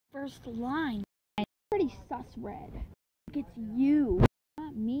First line. Pretty sus, Red. It's you,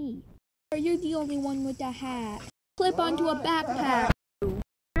 not me. Or you're the only one with the hat. Clip onto a backpack.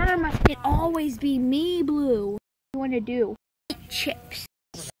 Or must it always be me, Blue? What do you want to do? Eat chips.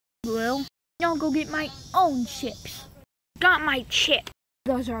 Blue? I'll go get my own chips. Got my chips.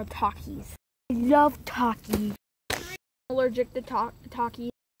 Those are takis. I love takis. Allergic to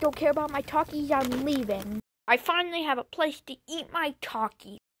takis. Don't care about my takis, I'm leaving. I finally have a place to eat my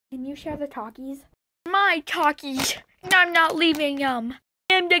takis. Can you share the takis? My takis! I'm not leaving them.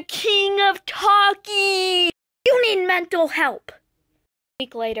 I'm the king of takis! You need mental help! A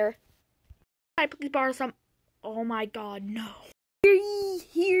week later. Can I please borrow some? Oh my god, no.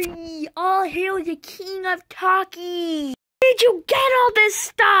 Hear ye, all hail the king of takis! Where did you get all this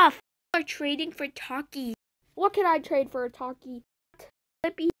stuff? I'm trading for takis. What can I trade for a taki?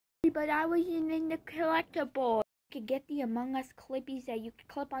 Clippy, but I wasn't in the collectible. You could get the Among Us clippies that you could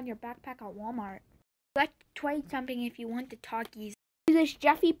clip on your backpack at Walmart. Let's trade something if you want the takis. This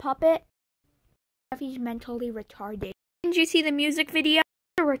Jeffy puppet. Jeffy's mentally retarded. Didn't you see the music video?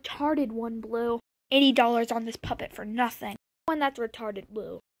 The retarded one, Blue. $80 on this puppet for nothing. One that's retarded,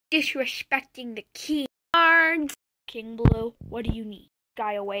 Blue. Disrespecting the king. Cards. King Blue, what do you need?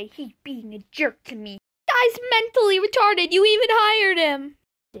 Guy away. He's being a jerk to me. Guy's mentally retarded. You even hired him.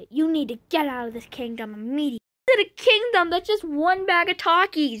 You need to get out of this kingdom immediately. It's a kingdom that's just one bag of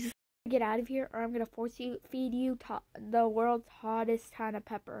takis. Get out of here, or I'm gonna force feed you the world's hottest kind of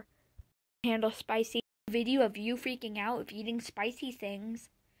pepper. Handle spicy. Video of you freaking out of eating spicy things.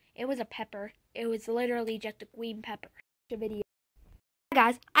 It was a pepper. It was literally just a green pepper. The video.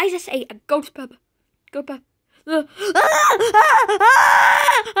 Guys, I just ate a ghost pepper. Ghost pepper.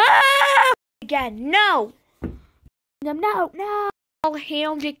 Again, no. No. All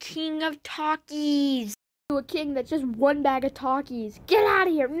hail the king of takis. To a king that's just one bag of takis. Get out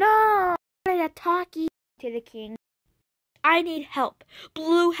of here. No. A taki. To the king. I need help.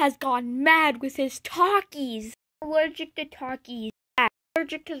 Blue has gone mad with his takis. Allergic to takis.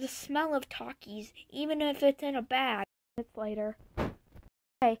 Allergic to the smell of takis, even if it's in a bag. Minutes later.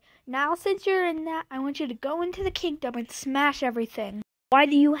 Okay, now since you're in that, I want you to go into the kingdom and smash everything. Why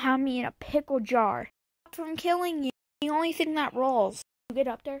do you have me in a pickle jar? Stop from killing you. The only thing that rolls. You get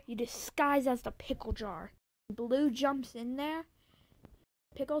up there, you disguise as the pickle jar. Blue jumps in there.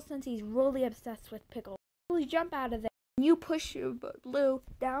 Pickle, since he's really obsessed with pickle. Blue jump out of there. You push Blue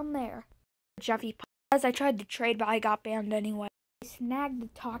down there. Jeffy, as I tried to trade, but I got banned anyway. I snagged the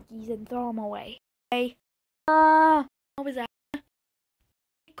takis and throw them away. Okay? What was that?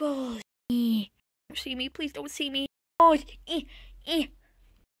 Pickles. Don't see me, please don't see me. Oh,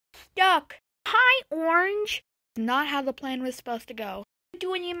 stuck. Hi, Orange. Not how the plan was supposed to go. What are you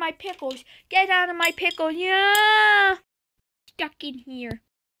doing in my pickles? Get out of my pickles. Yeah. Stuck in here.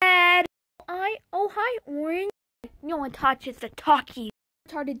 Dad. Oh, hi, Orange. No one touches the takis.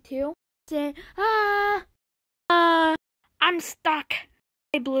 Retarded too. Say, I'm stuck.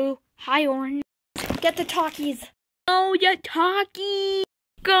 Hi, Blue. Hi, Orange. Get the takis. Oh, the takis.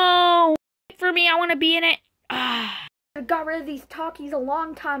 Go. For me, I want to be in it. I got rid of these takis a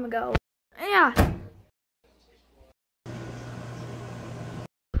long time ago. Yeah.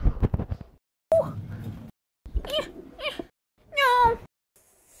 No.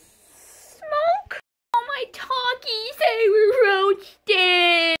 Smoke. Oh, my takis. They were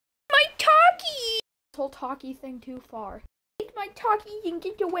roasted. My takis. This whole taki thing too far. Take my takis and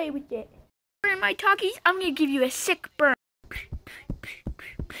get away with it. Burn my takis. I'm going to give you a sick burn.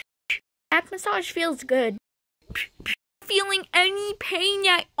 Back massage feels good. Feeling any pain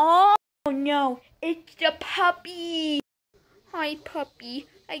at all? Oh no, it's the puppy. Hi, puppy.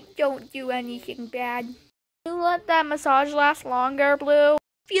 I don't do anything bad. You let that massage last longer, Blue.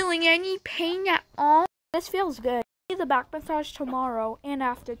 Feeling any pain at all? This feels good. See the back massage tomorrow and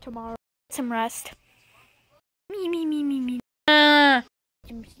after tomorrow. Get some rest. Me.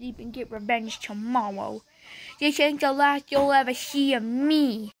 Some sleep and get revenge tomorrow. This ain't the last you'll ever see of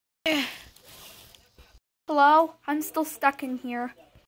me. Hello? I'm still stuck in here.